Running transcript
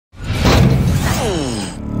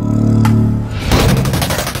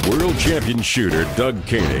champion shooter Doug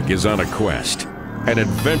Koenig is on a quest, an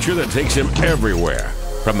adventure that takes him everywhere,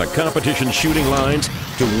 from the competition shooting lines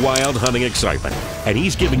to wild hunting excitement. And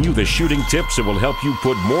he's giving you the shooting tips that will help you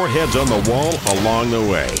put more heads on the wall along the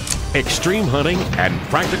way. Extreme hunting and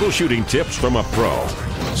practical shooting tips from a pro.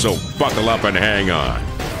 So buckle up and hang on.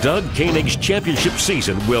 Doug Koenig's championship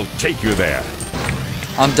season will take you there.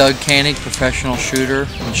 I'm Doug Koenig, professional shooter,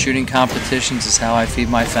 and shooting competitions is how I feed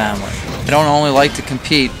my family. I don't only like to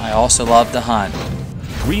compete, I also love to hunt.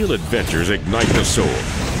 Real adventures ignite the soul,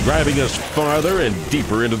 driving us farther and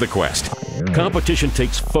deeper into the quest. Competition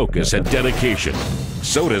takes focus and dedication.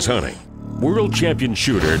 So does hunting. World champion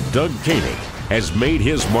shooter Doug Koenig has made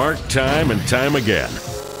his mark time and time again,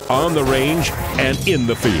 on the range and in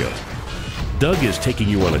the field. Doug is taking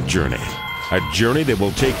you on a journey that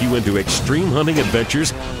will take you into extreme hunting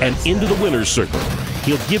adventures and into the winner's circle.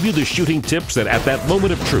 He'll give you the shooting tips that at that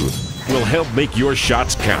moment of truth will help make your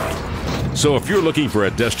shots count. So if you're looking for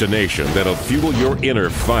a destination that'll fuel your inner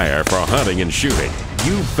fire for hunting and shooting,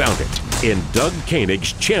 you found it in Doug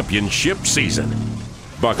Koenig's championship season.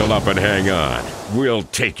 Buckle up and hang on. We'll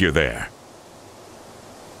take you there.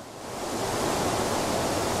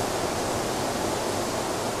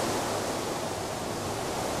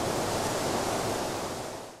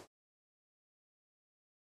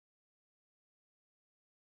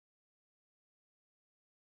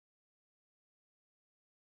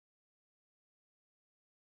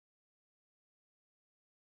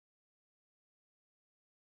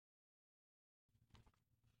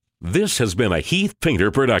 This has been a Heath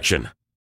Painter production.